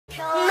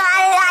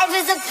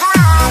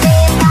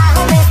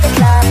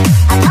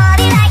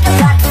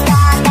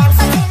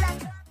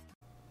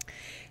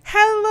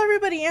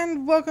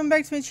welcome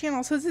back to my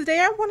channel. So today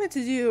I wanted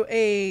to do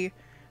a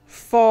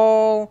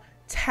fall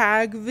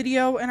tag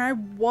video, and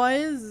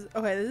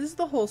okay, this is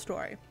the whole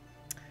story.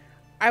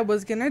 I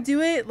was gonna do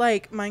it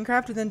like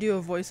Minecraft and then do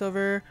a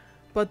voiceover,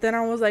 but then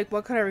I was like,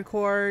 what could I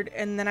record?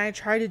 And then I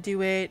tried to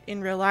do it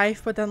in real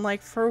life, but then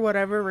like for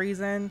whatever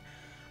reason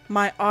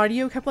my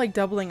audio kept like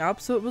doubling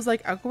up, so it was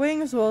like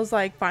echoing, so I was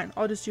like, fine,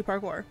 I'll just do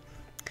parkour.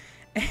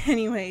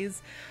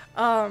 Anyways,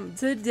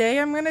 today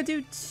I'm gonna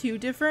do two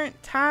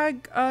different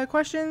tag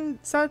question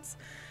sets.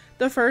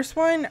 The first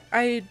one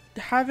I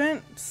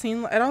haven't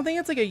seen, I don't think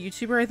it's like a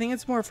YouTuber, I think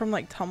it's more from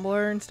like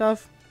Tumblr and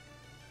stuff.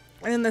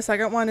 And then the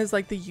second one is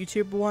like the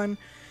YouTube one,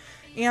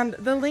 and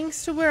the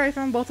links to where I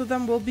found both of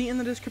them will be in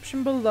the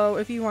description below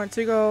if you want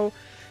to go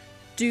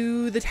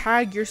do the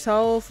tag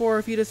yourself, or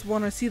if you just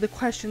want to see the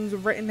questions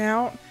written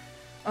out.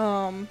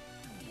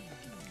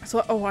 So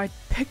I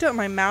picked up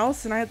my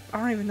mouse and I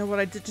don't even know what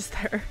I did just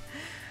there.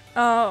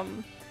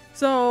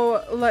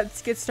 So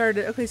let's get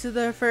started. Okay, so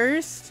the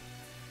first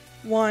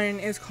one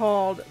is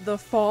called the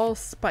fall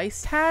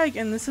spice tag,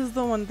 and this is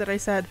the one that I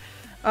said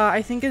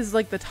I think is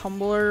like the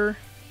Tumblr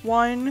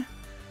one. I'm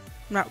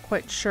not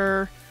quite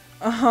sure.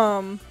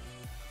 So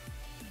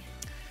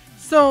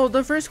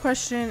the first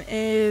question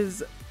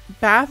is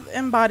Bath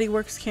and Body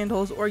Works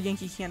candles or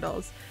Yankee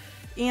candles,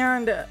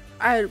 and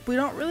we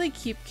don't really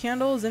keep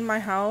candles in my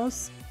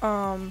house,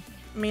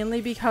 mainly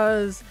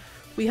because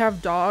we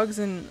have dogs,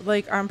 and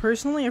like I'm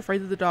personally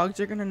afraid that the dogs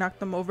are gonna knock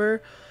them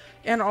over.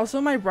 And also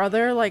my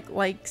brother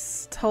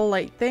likes to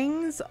light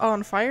things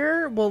on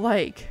fire, well,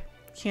 like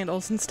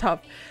candles and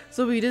stuff,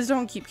 so we just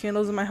don't keep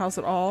candles in my house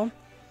at all.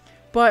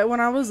 But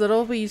when I was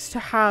little, we used to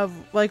have,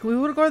 like, we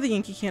would go to the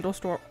Yankee Candle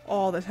store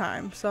all the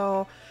time,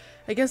 so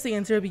I guess the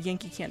answer would be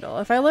Yankee Candle.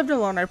 If I lived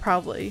alone, I'd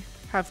probably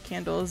have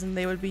candles and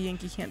they would be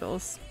Yankee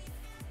candles.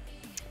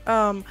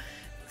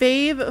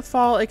 Fave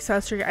fall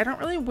accessory. I don't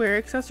really wear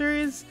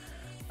accessories,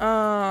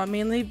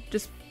 mainly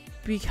just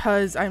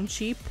because I'm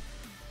cheap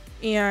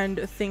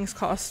and things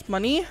cost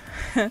money.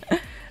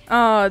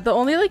 The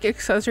only like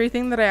accessory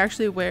thing that I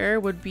actually wear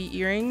would be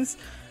earrings.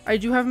 I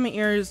do have my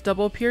ears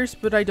double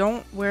pierced, but I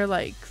don't wear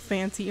like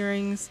fancy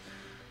earrings.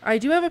 I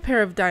do have a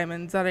pair of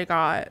diamonds that I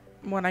got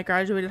when I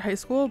graduated high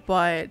school,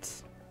 but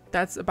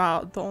that's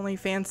about the only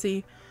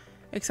fancy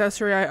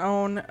accessory I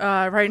own.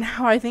 Right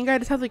now I think I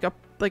just have like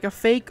a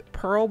fake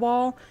pearl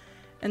ball,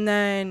 and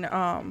then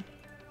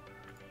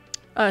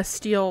a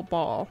steel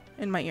ball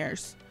in my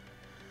ears.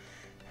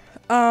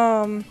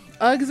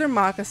 Uggs or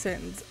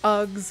moccasins?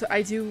 Uggs.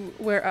 I do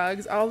wear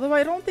Uggs, although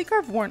I don't think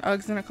I've worn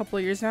Uggs in a couple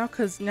of years now,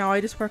 because now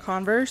I just wear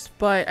Converse,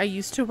 but I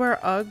used to wear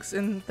Uggs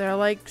and they're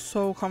like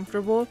so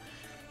comfortable.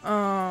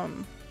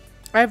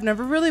 I've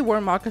never really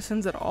worn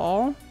moccasins at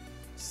all,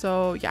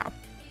 so yeah.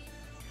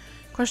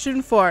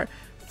 Question 4,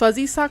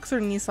 fuzzy socks or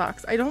knee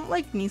socks? I don't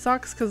like knee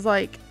socks because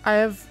like I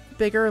have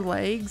bigger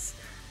legs,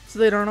 so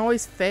they don't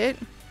always fit.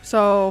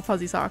 So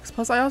fuzzy socks.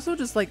 Plus I also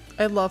just like,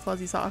 I love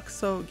fuzzy socks,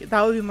 so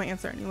that would be my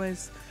answer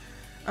anyways.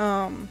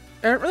 I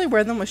don't really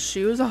wear them with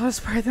shoes. I'll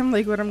just wear them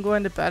like when I'm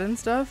going to bed and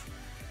stuff.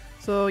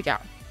 So yeah.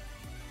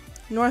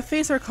 North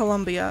Face or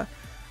Columbia?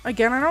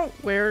 Again, I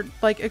don't wear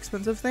like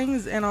expensive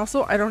things, and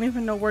also I don't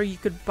even know where you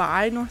could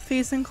buy North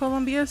Face and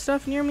Columbia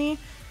stuff near me,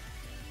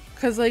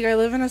 because like I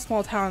live in a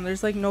small town.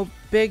 There's like no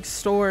big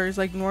stores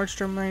like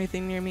Nordstrom or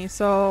anything near me,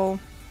 so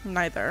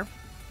neither.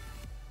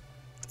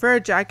 For a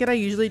jacket, I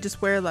usually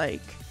just wear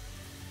like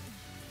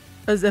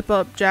a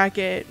zip-up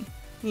jacket,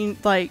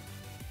 like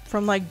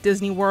from like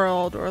Disney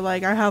World, or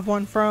like I have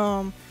one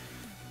from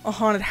a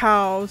haunted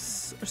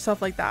house or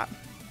stuff like that.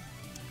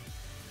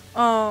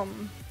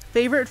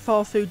 Favorite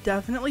fall food?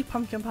 Definitely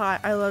pumpkin pie.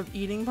 I love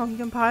eating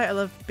pumpkin pie. I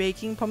love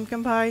baking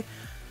pumpkin pie.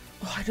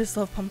 Oh, I just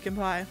love pumpkin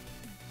pie.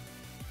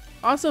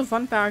 Also,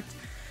 fun fact,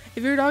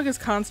 if your dog is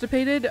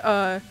constipated,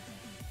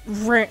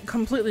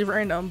 completely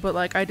random, but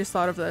like I just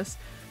thought of this.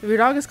 If your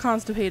dog is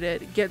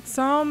constipated, get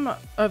some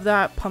of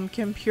that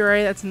pumpkin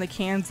puree that's in the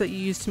cans that you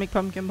use to make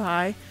pumpkin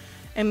pie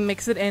and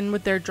mix it in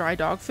with their dry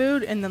dog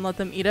food, and then let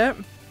them eat it.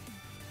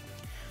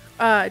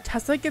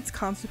 Tessa gets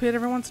constipated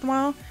every once in a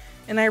while,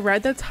 and I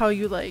read that's how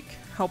you like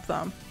help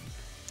them.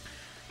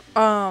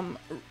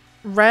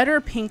 Red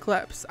or pink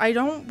lips? I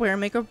don't wear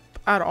makeup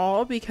at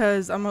all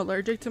because I'm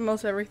allergic to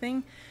most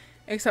everything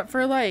except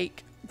for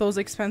like those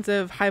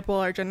expensive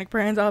hypoallergenic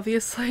brands,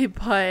 obviously,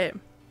 but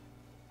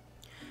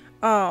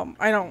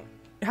I don't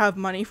have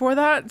money for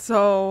that,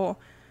 so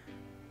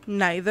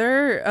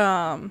neither.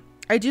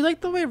 I do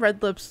like the way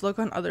red lips look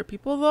on other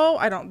people though.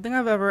 I don't think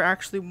I've ever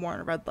actually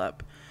worn a red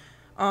lip.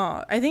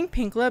 I think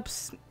pink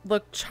lips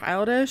look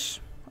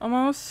childish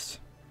almost.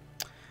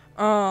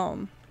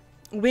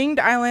 Winged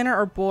eyeliner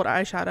or bold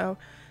eyeshadow?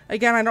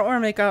 Again, I don't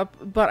wear makeup,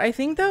 but I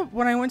think that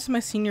when I went to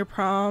my senior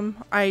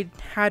prom, I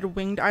had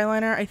winged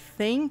eyeliner, I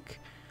think.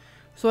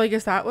 So I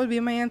guess that would be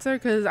my answer,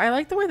 because I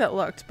like the way that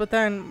looked, but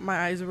then my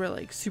eyes were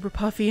like super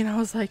puffy and I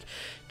was like,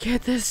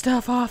 get this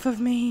stuff off of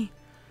me.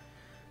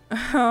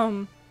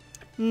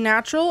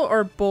 Natural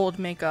or bold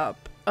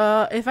makeup?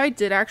 If I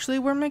did actually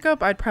wear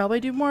makeup, I'd probably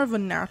do more of a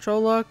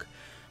natural look,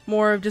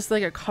 more of just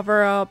like a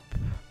cover up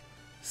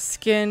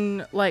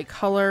skin like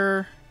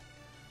color,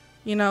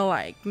 you know,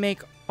 like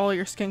make all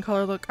your skin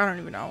color look, I don't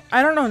even know.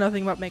 I don't know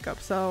nothing about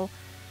makeup, so,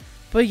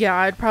 but yeah,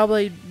 I'd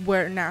probably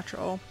wear it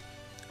natural.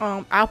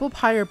 Apple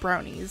pie or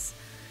brownies.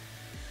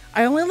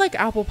 I only like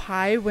apple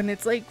pie when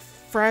it's like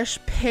fresh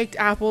picked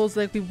apples,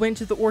 like we went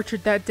to the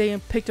orchard that day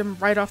and picked them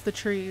right off the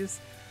trees,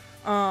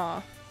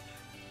 and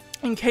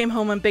came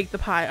home and baked the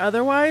pie.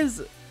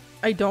 Otherwise,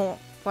 I don't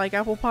like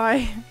apple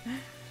pie.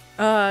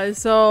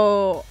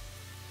 So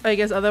I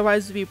guess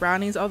otherwise would be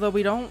brownies, although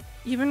we don't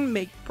even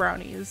make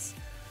brownies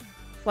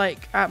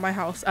like at my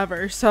house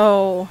ever.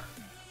 So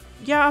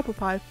yeah, apple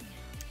pie.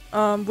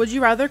 Would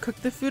you rather cook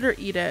the food or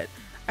eat it?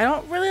 I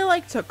don't really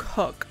like to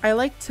cook. I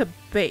like to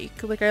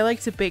bake. Like I like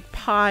to bake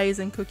pies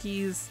and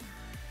cookies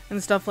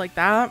and stuff like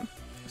that.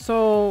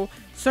 So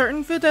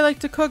certain foods I like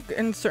to cook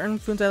and certain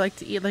foods I like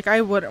to eat. Like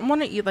I wouldn't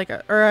want to eat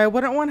I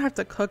wouldn't want to have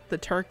to cook the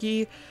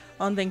turkey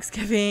on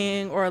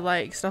Thanksgiving or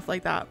like stuff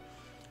like that.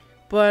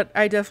 But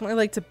I definitely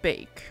like to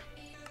bake.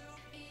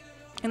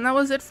 And that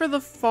was it for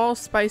the fall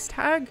spice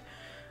tag.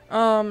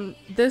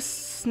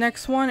 This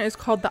next one is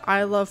called the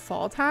I love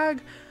fall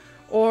tag,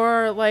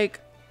 or like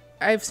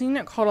I've seen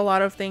it called a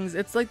lot of things.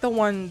 It's like the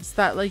ones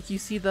that like you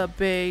see the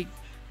big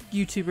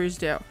YouTubers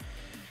do.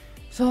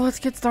 So let's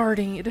get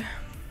started.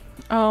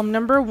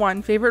 Number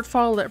 1, favorite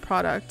fall lip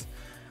product.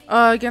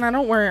 Again, I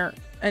don't wear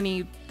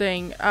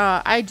anything.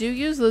 I do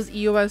use those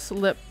EOS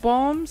lip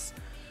balms.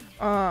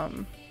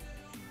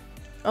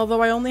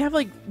 Although I only have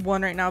like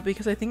one right now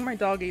because I think my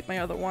dog ate my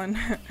other one.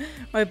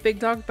 My big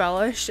dog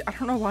Bella, I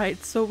don't know why,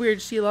 it's so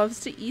weird. She loves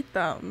to eat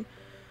them.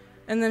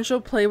 And then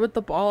she'll play with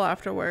the ball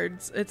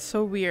afterwards. It's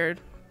so weird.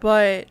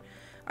 But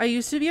I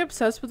used to be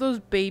obsessed with those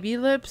baby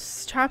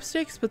lips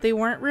chapsticks, but they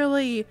weren't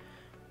really,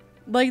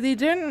 like, they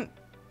didn't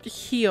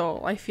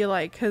heal, I feel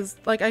like, because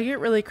like I get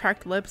really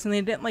cracked lips and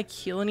they didn't like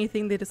heal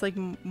anything. They just like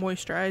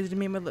moisturized and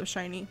made my lips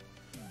shiny.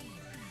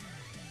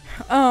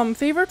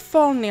 Favorite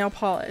fall nail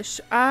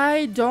polish.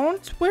 I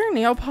don't wear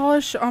nail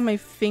polish on my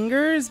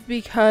fingers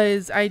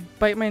because I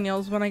bite my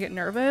nails when I get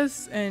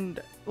nervous, and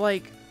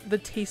like the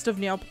taste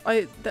of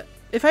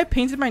if I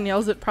painted my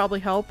nails it'd probably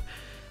help,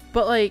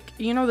 but like,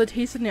 you know, the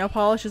taste of nail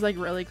polish is like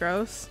really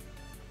gross.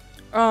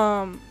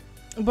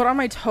 But on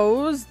my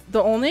toes,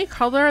 the only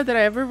color that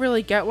I ever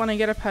really get when I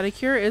get a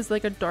pedicure is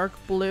like a dark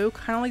blue,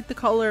 kind of like the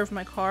color of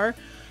my car.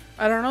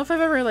 I don't know if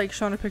I've ever like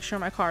shown a picture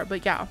of my car,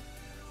 but yeah,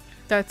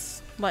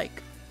 that's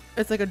like,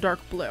 it's like a dark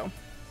blue.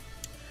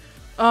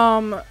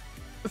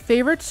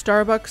 Favorite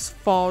Starbucks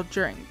fall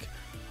drink.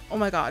 Oh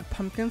my god,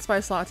 pumpkin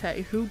spice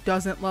latte. Who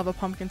doesn't love a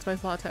pumpkin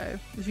spice latte?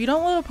 If you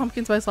don't love a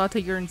pumpkin spice latte,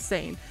 you're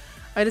insane.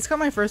 I just got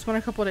my first one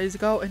a couple days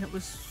ago and it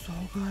was so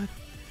good.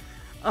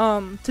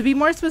 To be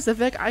more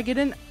specific, I get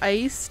an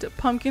iced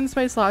pumpkin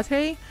spice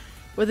latte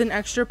with an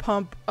extra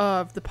pump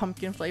of the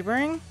pumpkin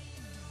flavoring.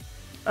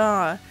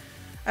 I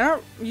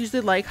don't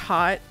usually like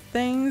hot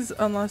things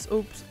unless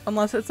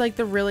it's like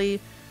the really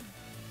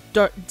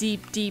dark,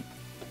 deep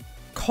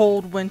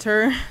cold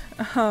winter.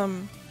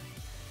 In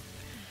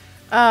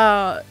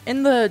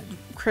the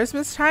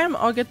Christmas time,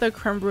 I'll get the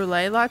creme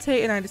brulee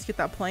latte and I just get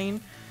that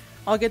plain.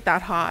 I'll get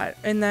that hot.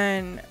 And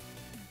then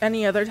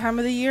any other time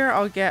of the year,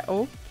 I'll get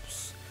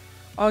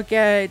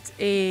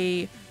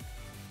a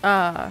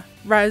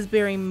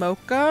raspberry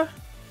mocha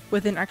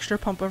with an extra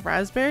pump of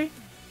raspberry.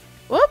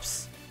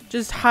 Whoops!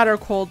 Just hot or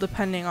cold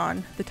depending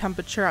on the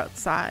temperature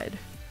outside.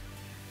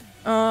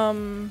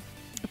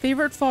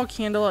 Favorite fall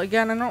candle.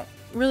 Again, I don't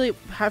really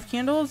have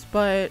candles,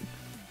 but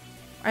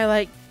I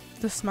like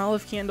the smell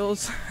of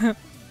candles.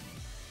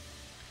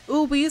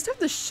 Ooh, we used to have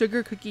the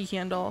sugar cookie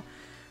candle.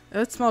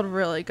 It smelled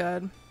really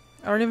good.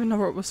 I don't even know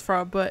where it was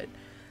from, but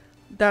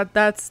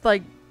that's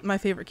like my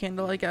favorite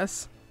candle, I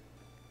guess.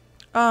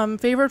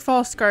 Favorite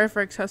fall scarf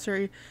or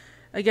accessory.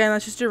 Again,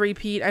 that's just a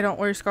repeat. I don't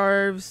wear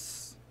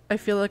scarves. I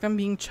feel like I'm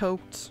being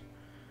choked.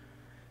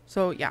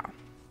 So yeah.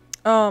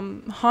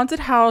 Haunted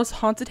house,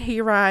 haunted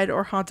hayride,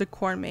 or haunted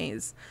corn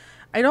maze.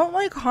 I don't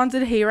like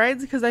haunted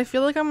hayrides because I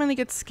feel like I'm gonna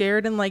get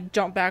scared and like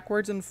jump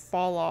backwards and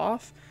fall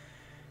off.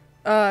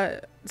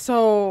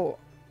 So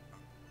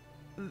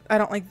I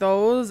don't like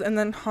those. And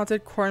then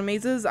haunted corn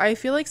mazes, I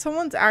feel like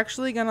someone's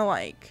actually gonna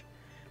like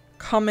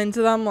come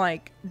into them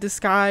like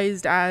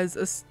disguised as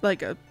a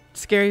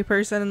scary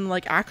person and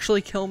like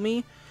actually kill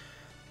me.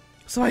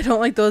 So I don't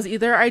like those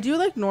either. I do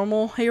like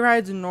normal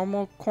hayrides and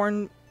normal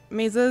corn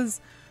mazes.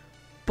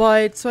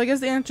 But so I guess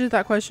the answer to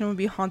that question would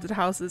be haunted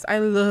houses. I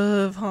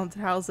love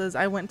haunted houses.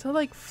 I went to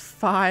like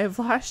 5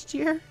 last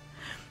year.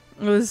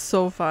 It was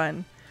so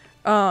fun.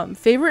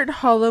 Favorite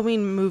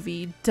Halloween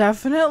movie.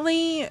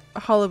 Definitely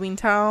Halloween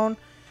Town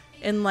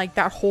and like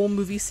that whole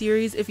movie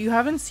series. If you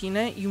haven't seen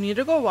it, you need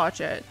to go watch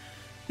it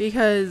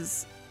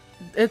because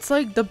it's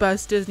like the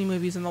best Disney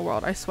movies in the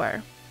world, I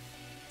swear.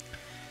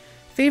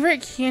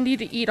 Favorite candy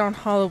to eat on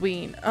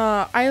Halloween.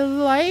 I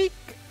like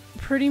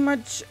pretty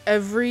much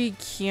every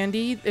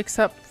candy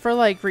except for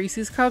like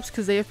Reese's cups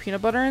because they have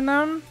peanut butter in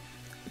them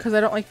because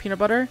I don't like peanut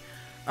butter.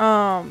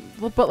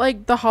 But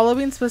like the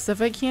Halloween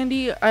specific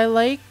candy, I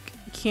like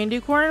candy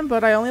corn,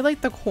 but I only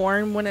like the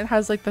corn when it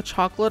has like the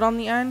chocolate on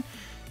the end.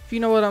 If you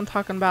know what I'm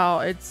talking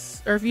about,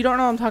 or if you don't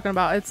know what I'm talking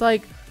about, it's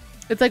like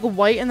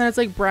white and then it's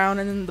like brown,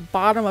 and then the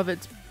bottom of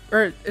it's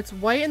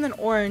white and then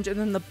orange, and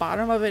then the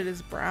bottom of it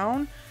is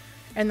brown,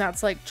 and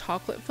that's like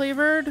chocolate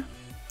flavored.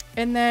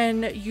 And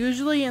then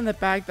usually in the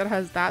bag that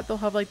has that, they'll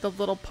have like the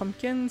little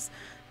pumpkins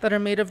that are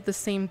made of the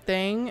same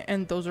thing,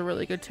 and those are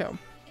really good too.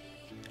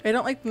 I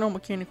don't like the normal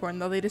candy corn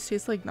though, they just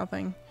taste like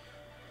nothing.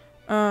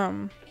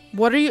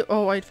 What are you,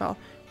 oh, I fell.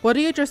 What are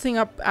you dressing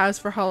up as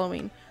for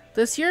Halloween?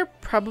 This year,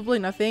 probably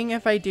nothing.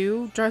 If I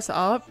do dress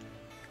up,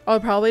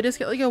 I'll probably just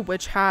get like a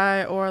witch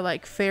hat or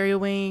like fairy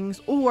wings,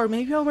 or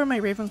maybe I'll wear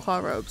my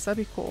Ravenclaw robes.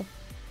 That'd be cool.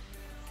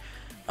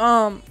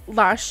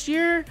 Last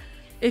year,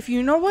 if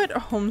you know what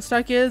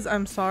Homestuck is,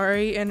 I'm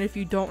sorry, and if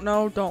you don't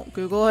know, don't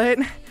Google it.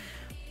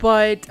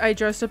 But I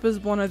dressed up as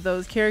one of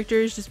those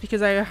characters just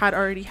because I had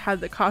already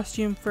had the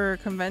costume for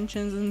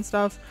conventions and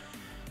stuff.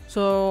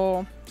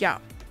 So yeah.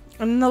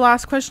 And then the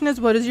last question is,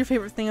 what is your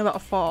favorite thing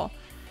about fall?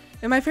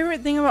 And my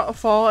favorite thing about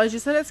fall is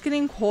just that it's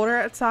getting colder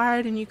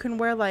outside, and you can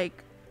wear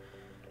like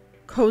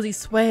cozy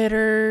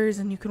sweaters,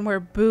 and you can wear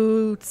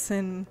boots,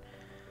 and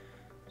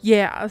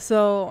yeah,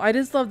 so I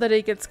just love that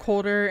it gets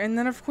colder. And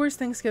then of course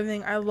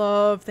Thanksgiving. I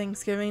love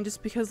Thanksgiving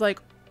just because like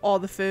all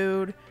the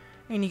food,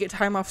 and you get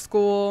time off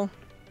school.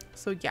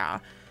 So yeah.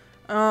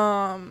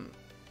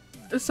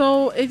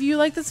 So if you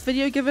like this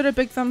video, give it a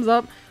big thumbs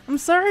up. I'm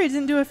sorry I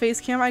didn't do a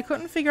face cam. I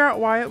couldn't figure out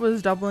why it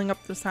was doubling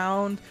up the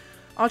sound.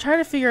 I'll try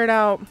to figure it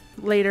out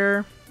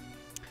later.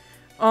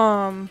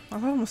 I've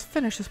almost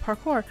finished this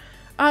parkour.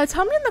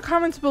 Tell me in the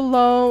comments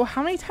below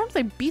how many times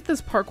I beat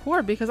this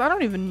parkour, because I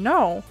don't even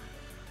know.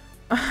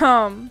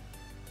 Leave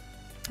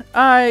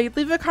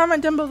a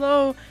comment down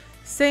below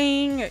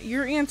saying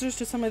your answers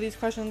to some of these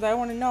questions. I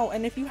want to know.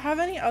 And if you have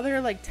any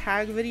other like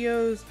tag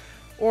videos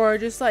or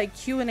just like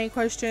Q&A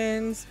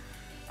questions,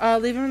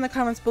 leave them in the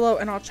comments below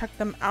and I'll check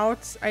them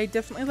out. I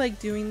definitely like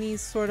doing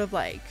these sort of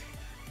like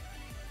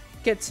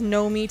get to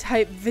know me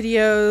type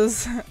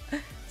videos.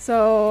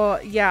 So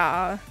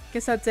yeah,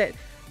 guess that's it.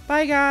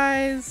 Bye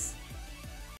guys.